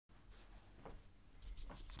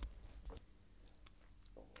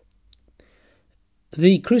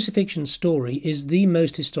The crucifixion story is the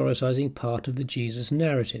most historicising part of the Jesus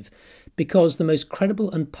narrative, because the most credible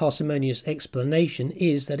and parsimonious explanation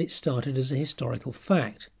is that it started as a historical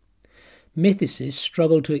fact. Mythicists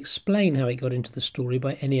struggle to explain how it got into the story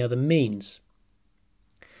by any other means.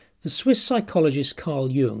 The Swiss psychologist Carl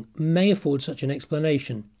Jung may afford such an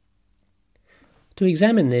explanation. To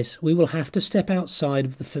examine this, we will have to step outside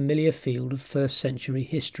of the familiar field of first-century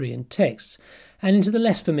history and texts, and into the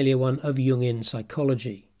less familiar one of Jungian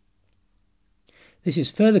psychology. This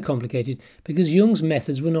is further complicated because Jung's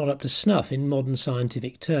methods were not up to snuff in modern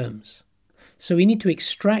scientific terms. So we need to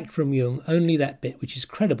extract from Jung only that bit which is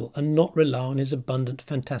credible and not rely on his abundant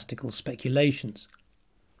fantastical speculations.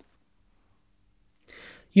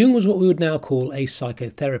 Jung was what we would now call a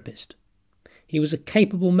psychotherapist. He was a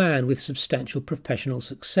capable man with substantial professional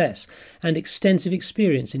success and extensive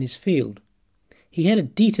experience in his field. He had a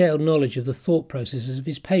detailed knowledge of the thought processes of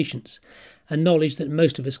his patients, a knowledge that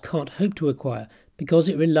most of us can't hope to acquire because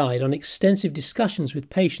it relied on extensive discussions with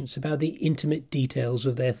patients about the intimate details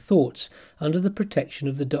of their thoughts under the protection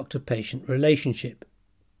of the doctor-patient relationship.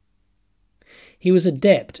 He was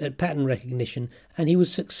adept at pattern recognition, and he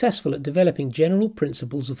was successful at developing general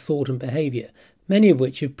principles of thought and behaviour, many of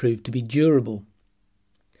which have proved to be durable.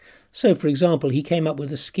 So, for example, he came up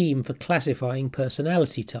with a scheme for classifying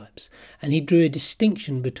personality types, and he drew a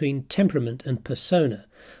distinction between temperament and persona,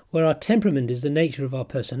 where our temperament is the nature of our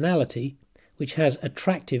personality, which has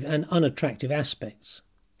attractive and unattractive aspects.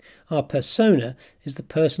 Our persona is the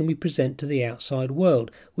person we present to the outside world,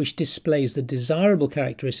 which displays the desirable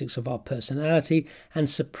characteristics of our personality and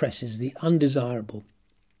suppresses the undesirable.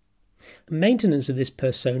 Maintenance of this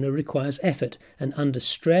persona requires effort, and under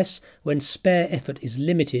stress, when spare effort is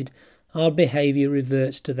limited, our behaviour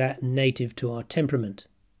reverts to that native to our temperament.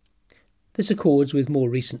 This accords with more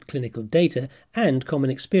recent clinical data and common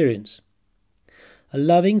experience. A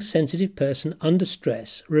loving, sensitive person under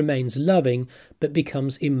stress remains loving but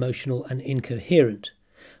becomes emotional and incoherent,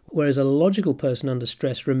 whereas a logical person under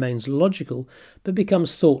stress remains logical but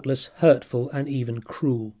becomes thoughtless, hurtful and even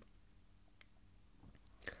cruel.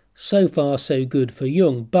 So far so good for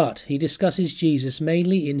Jung, but he discusses Jesus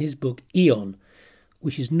mainly in his book Eon,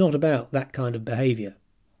 which is not about that kind of behaviour.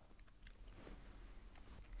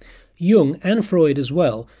 Jung, and Freud as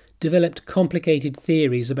well, developed complicated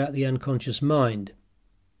theories about the unconscious mind.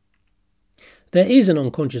 There is an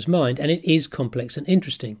unconscious mind, and it is complex and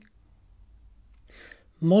interesting.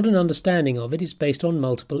 Modern understanding of it is based on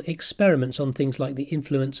multiple experiments on things like the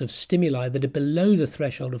influence of stimuli that are below the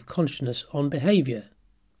threshold of consciousness on behaviour.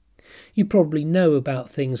 You probably know about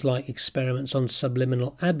things like experiments on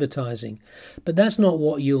subliminal advertising, but that's not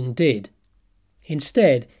what Jung did.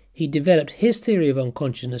 Instead, he developed his theory of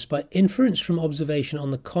unconsciousness by inference from observation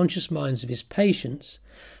on the conscious minds of his patients,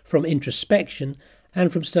 from introspection,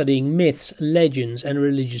 and from studying myths, legends and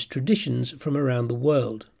religious traditions from around the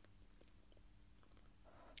world.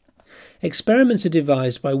 Experiments are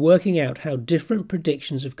devised by working out how different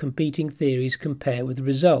predictions of competing theories compare with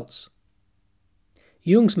results.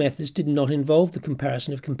 Jung's methods did not involve the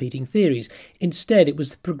comparison of competing theories. Instead, it was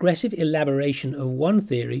the progressive elaboration of one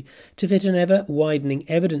theory to fit an ever-widening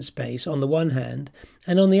evidence base on the one hand,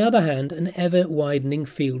 and on the other hand, an ever-widening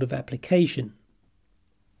field of application.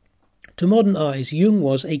 To modern eyes, Jung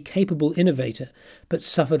was a capable innovator, but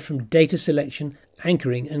suffered from data selection,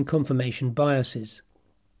 anchoring and confirmation biases.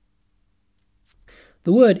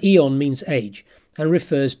 The word eon means age, and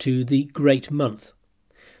refers to the Great Month.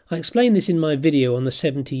 I explained this in my video on the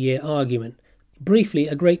 70-year argument. Briefly,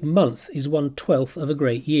 a great month is 1/12 of a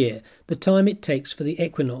great year, the time it takes for the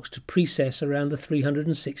equinox to precess around the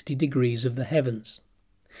 360 degrees of the heavens.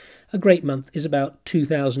 A great month is about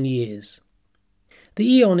 2,000 years.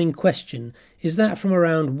 The eon in question is that from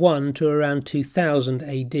around 1 to around 2000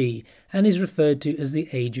 AD, and is referred to as the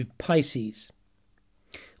Age of Pisces.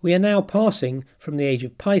 We are now passing from the Age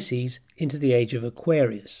of Pisces into the Age of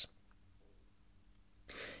Aquarius.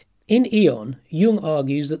 In Eon, Jung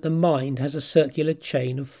argues that the mind has a circular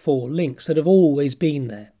chain of 4 links that have always been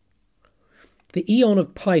there. The Eon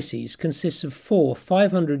of Pisces consists of 4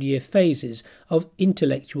 500-year phases of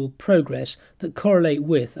intellectual progress that correlate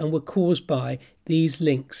with and were caused by these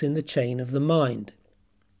links in the chain of the mind.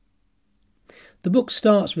 The book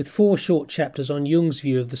starts with 4 short chapters on Jung's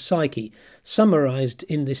view of the psyche, summarised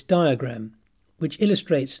in this diagram, which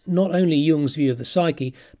illustrates not only Jung's view of the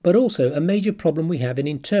psyche, but also a major problem we have in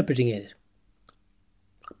interpreting it.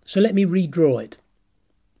 So let me redraw it.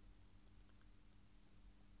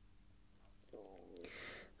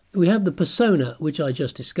 We have the persona, which I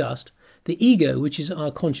just discussed, the ego, which is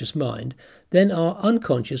our conscious mind, then our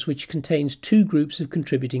unconscious, which contains 2 groups of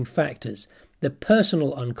contributing factors, the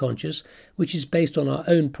personal unconscious, which is based on our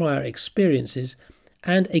own prior experiences,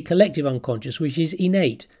 and a collective unconscious, which is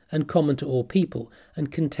innate and common to all people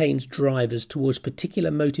and contains drivers towards particular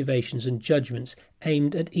motivations and judgments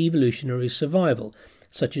aimed at evolutionary survival,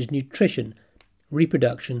 such as nutrition,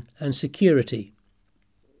 reproduction, and security.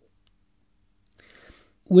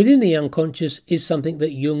 Within the unconscious is something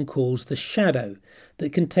that Jung calls the shadow,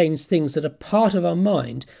 that contains things that are part of our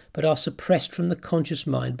mind but are suppressed from the conscious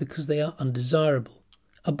mind because they are undesirable,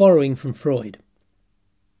 a borrowing from Freud.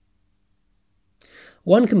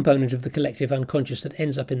 One component of the collective unconscious that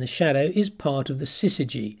ends up in the shadow is part of the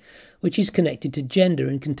syzygy, which is connected to gender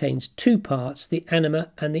and contains two parts, the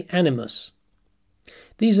anima and the animus.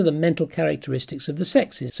 These are the mental characteristics of the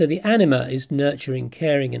sexes. So the anima is nurturing,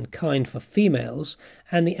 caring and kind for females,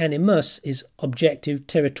 and the animus is objective,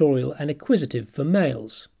 territorial and acquisitive for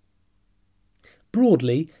males.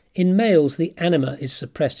 Broadly, in males the anima is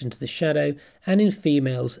suppressed into the shadow, and in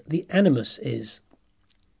females the animus is.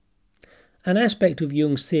 An aspect of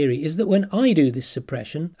Jung's theory is that when I do this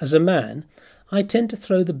suppression, as a man, I tend to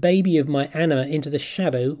throw the baby of my anima into the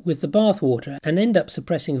shadow with the bathwater and end up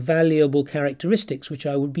suppressing valuable characteristics which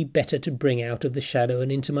I would be better to bring out of the shadow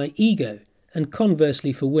and into my ego, and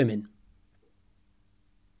conversely for women.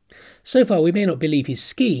 So far we may not believe his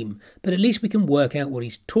scheme, but at least we can work out what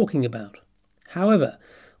he's talking about. However,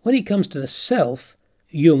 when it comes to the self,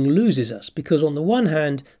 Jung loses us, because on the one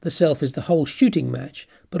hand the self is the whole shooting match,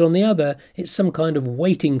 but on the other it's some kind of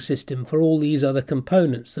weighting system for all these other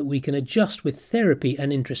components that we can adjust with therapy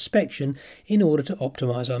and introspection in order to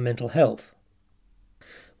optimise our mental health.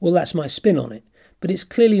 Well, that's my spin on it, but it's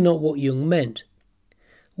clearly not what Jung meant.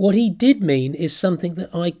 What he did mean is something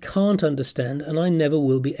that I can't understand and I never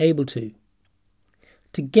will be able to.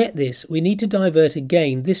 To get this, we need to divert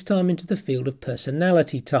again, this time into the field of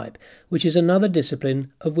personality type, which is another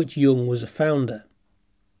discipline of which Jung was a founder.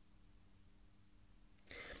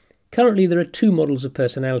 Currently there are two models of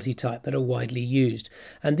personality type that are widely used,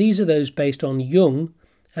 and these are those based on Jung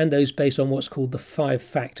and those based on what's called the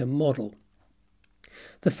five-factor model.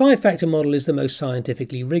 The five-factor model is the most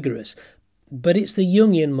scientifically rigorous, but it's the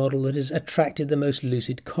Jungian model that has attracted the most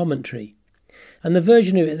lucid commentary. And the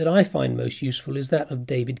version of it that I find most useful is that of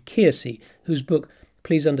David Keirsey, whose book,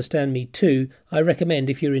 Please Understand Me Too, I recommend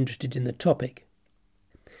if you're interested in the topic.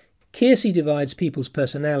 Keirsey divides people's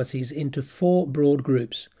personalities into four broad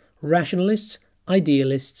groups: rationalists,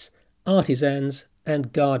 idealists, artisans,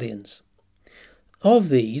 and guardians. Of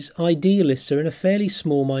these, idealists are in a fairly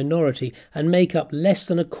small minority and make up less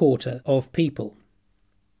than a quarter of people.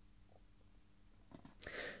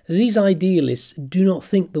 These idealists do not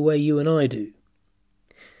think the way you and I do.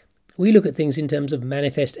 We look at things in terms of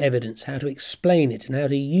manifest evidence, how to explain it and how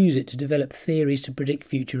to use it to develop theories to predict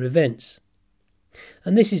future events.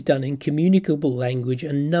 And this is done in communicable language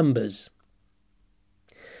and numbers.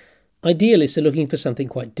 Idealists are looking for something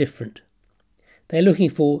quite different. They're looking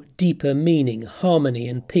for deeper meaning, harmony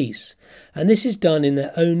and peace, and this is done in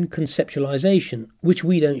their own conceptualization, which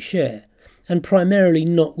we don't share, and primarily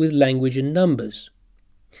not with language and numbers.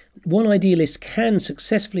 One idealist can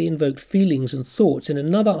successfully invoke feelings and thoughts in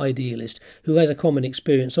another idealist who has a common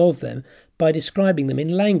experience of them by describing them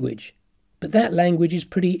in language, but that language is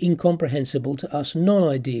pretty incomprehensible to us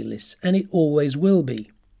non-idealists, and it always will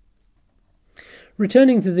be.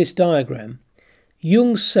 Returning to this diagram,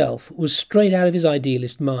 Jung's self was straight out of his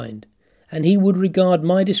idealist mind, and he would regard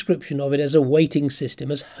my description of it as a weighting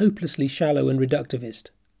system as hopelessly shallow and reductivist.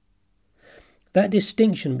 That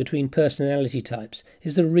distinction between personality types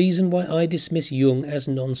is the reason why I dismiss Jung as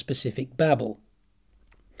non-specific babble.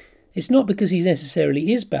 It's not because he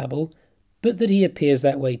necessarily is babble, but that he appears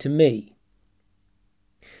that way to me.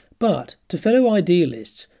 But to fellow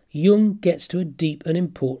idealists, Jung gets to a deep and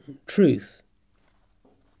important truth.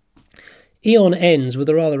 Eon ends with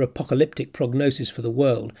a rather apocalyptic prognosis for the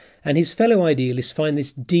world, and his fellow idealists find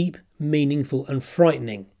this deep, meaningful and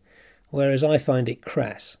frightening, whereas I find it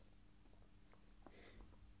crass.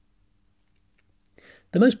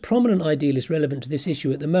 The most prominent idealist relevant to this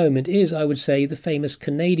issue at the moment is, I would say, the famous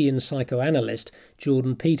Canadian psychoanalyst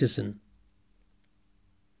Jordan Peterson.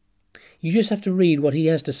 You just have to read what he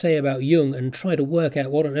has to say about Jung and try to work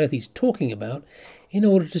out what on earth he's talking about in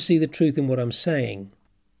order to see the truth in what I'm saying.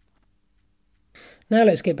 Now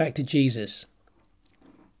let's get back to Jesus.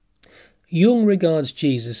 Jung regards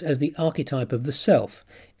Jesus as the archetype of the self.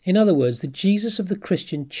 In other words, the Jesus of the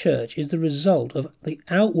Christian Church is the result of the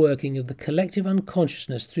outworking of the collective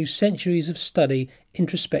unconsciousness through centuries of study,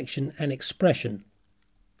 introspection and expression.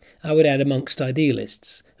 I would add amongst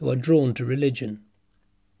idealists who are drawn to religion.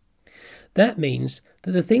 That means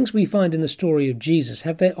that the things we find in the story of Jesus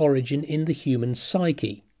have their origin in the human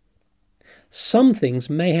psyche. Some things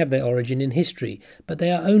may have their origin in history, but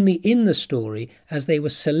they are only in the story as they were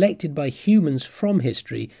selected by humans from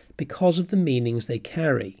history because of the meanings they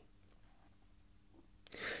carry.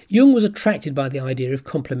 Jung was attracted by the idea of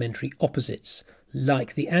complementary opposites,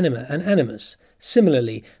 like the anima and animus.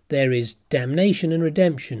 Similarly, there is damnation and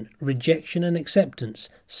redemption, rejection and acceptance,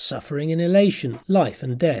 suffering and elation, life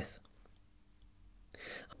and death.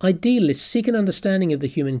 Idealists seek an understanding of the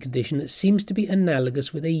human condition that seems to be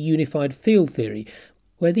analogous with a unified field theory,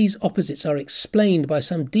 where these opposites are explained by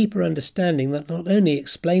some deeper understanding that not only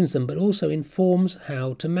explains them but also informs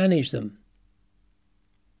how to manage them.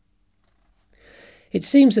 It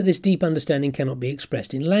seems that this deep understanding cannot be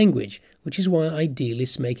expressed in language, which is why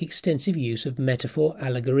idealists make extensive use of metaphor,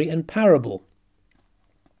 allegory and parable.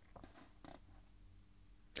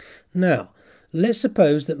 Now, let's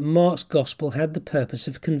suppose that Mark's Gospel had the purpose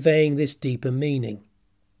of conveying this deeper meaning.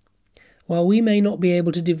 While we may not be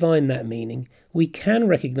able to divine that meaning, we can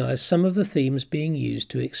recognise some of the themes being used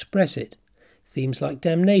to express it. Themes like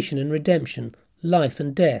damnation and redemption, life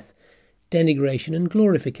and death, denigration and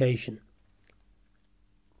glorification.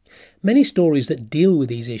 Many stories that deal with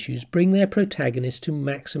these issues bring their protagonists to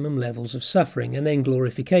maximum levels of suffering and then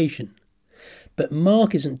glorification. But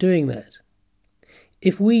Mark isn't doing that.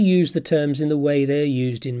 If we use the terms in the way they are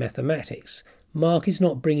used in mathematics, Mark is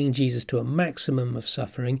not bringing Jesus to a maximum of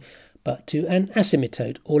suffering, but to an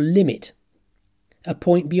asymptote or limit, a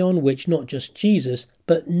point beyond which not just Jesus,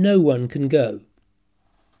 but no one can go.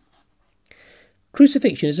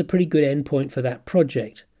 Crucifixion is a pretty good endpoint for that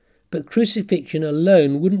project, but crucifixion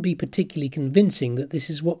alone wouldn't be particularly convincing that this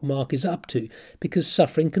is what Mark is up to, because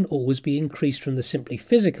suffering can always be increased from the simply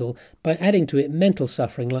physical by adding to it mental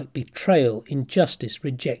suffering like betrayal, injustice,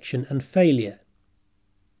 rejection and failure.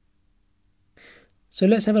 So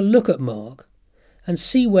let's have a look at Mark and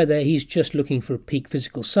see whether he's just looking for a peak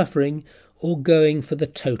physical suffering or going for the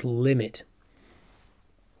total limit.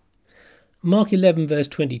 Mark 11 verse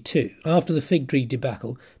 22, after the fig tree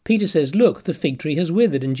debacle, Peter says, "Look, the fig tree has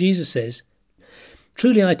withered," and Jesus says,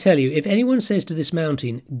 "Truly I tell you, if anyone says to this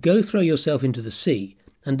mountain, 'Go throw yourself into the sea,'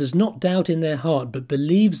 and does not doubt in their heart, but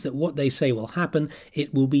believes that what they say will happen,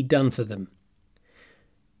 it will be done for them."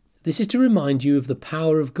 This is to remind you of the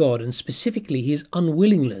power of God, and specifically his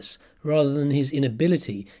unwillingness, rather than his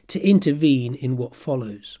inability, to intervene in what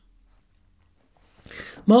follows.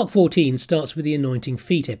 Mark 14 starts with the anointing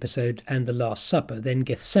feet episode and the Last Supper, then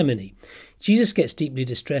Gethsemane. Jesus gets deeply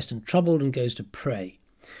distressed and troubled and goes to pray.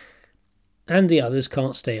 And the others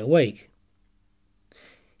can't stay awake.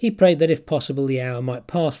 He prayed that if possible the hour might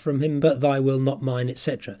pass from him, but thy will not mine,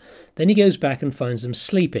 etc. Then he goes back and finds them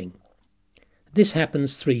sleeping. This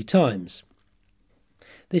happens 3 times.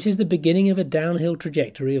 This is the beginning of a downhill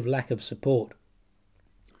trajectory of lack of support.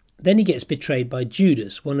 Then he gets betrayed by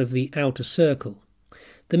Judas, one of the outer circle.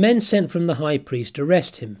 The men sent from the high priest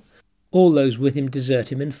arrest him. All those with him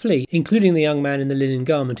desert him and flee, including the young man in the linen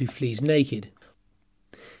garment who flees naked.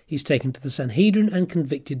 He's taken to the Sanhedrin and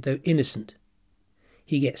convicted though innocent.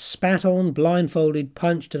 He gets spat on, blindfolded,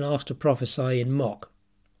 punched and asked to prophesy in mock.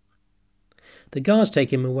 The guards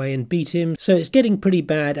take him away and beat him, so it's getting pretty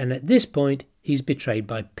bad, and at this point he's betrayed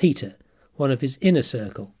by Peter, one of his inner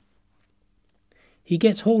circle. He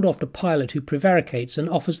gets hauled off to Pilate, who prevaricates and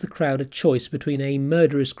offers the crowd a choice between a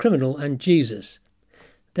murderous criminal and Jesus.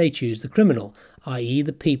 They choose the criminal, i.e.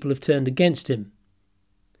 the people have turned against him.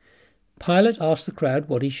 Pilate asks the crowd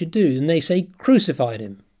what he should do, and they say, "Crucify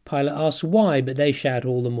him." Pilate asks why, but they shout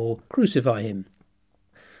all the more, "Crucify him."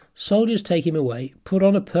 Soldiers take him away, put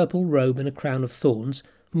on a purple robe and a crown of thorns,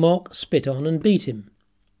 mock, spit on and beat him.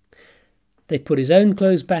 They put his own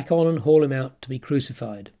clothes back on and haul him out to be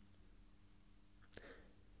crucified.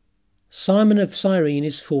 Simon of Cyrene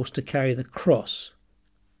is forced to carry the cross.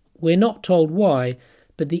 We're not told why,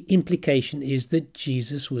 but the implication is that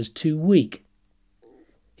Jesus was too weak.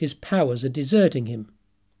 His powers are deserting him.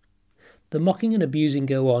 The mocking and abusing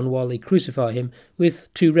go on while they crucify him,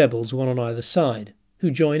 with 2 rebels, one on either side,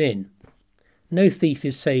 who join in. No thief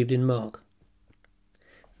is saved in Mark.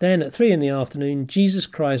 Then at 3 p.m, Jesus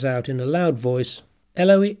cries out in a loud voice,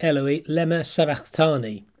 "Eloi, Eloi, lema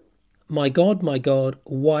sabachthani?" My God,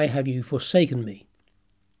 why have you forsaken me?"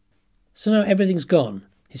 So now everything's gone.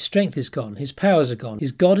 His strength is gone, his powers are gone,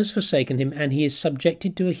 his God has forsaken him, and he is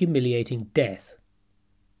subjected to a humiliating death.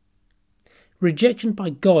 Rejection by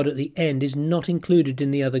God at the end is not included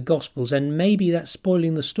in the other Gospels, and maybe that's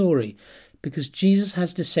spoiling the story, because Jesus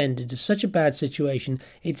has descended to such a bad situation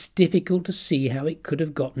it's difficult to see how it could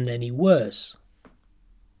have gotten any worse.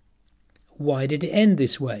 Why did it end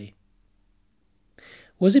this way?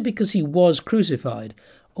 Was it because he was crucified,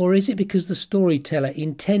 or is it because the storyteller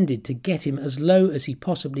intended to get him as low as he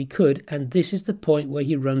possibly could, and this is the point where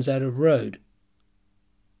he runs out of road?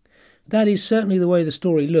 That is certainly the way the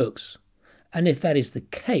story looks, and if that is the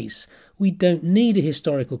case, we don't need a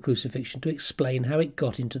historical crucifixion to explain how it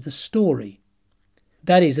got into the story.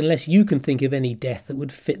 That is, unless you can think of any death that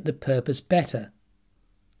would fit the purpose better.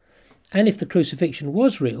 And if the crucifixion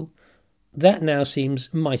was real, that now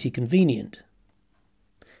seems mighty convenient.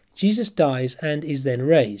 Jesus dies and is then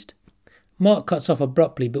raised. Mark cuts off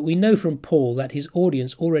abruptly, but we know from Paul that his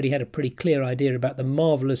audience already had a pretty clear idea about the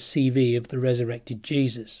marvellous CV of the resurrected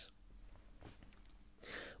Jesus.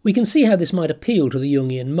 We can see how this might appeal to the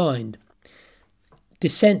Jungian mind.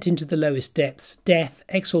 Descent into the lowest depths, death,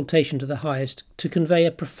 exaltation to the highest, to convey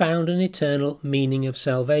a profound and eternal meaning of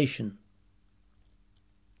salvation.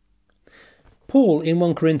 Paul in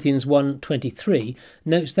 1 Corinthians 1:23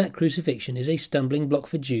 notes that crucifixion is a stumbling block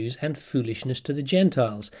for Jews and foolishness to the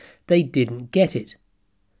Gentiles. They didn't get it.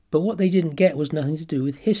 But what they didn't get was nothing to do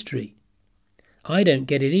with history. I don't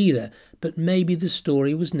get it either, but maybe the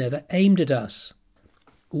story was never aimed at us.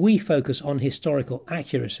 We focus on historical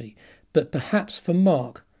accuracy, but perhaps for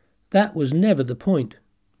Mark, that was never the point.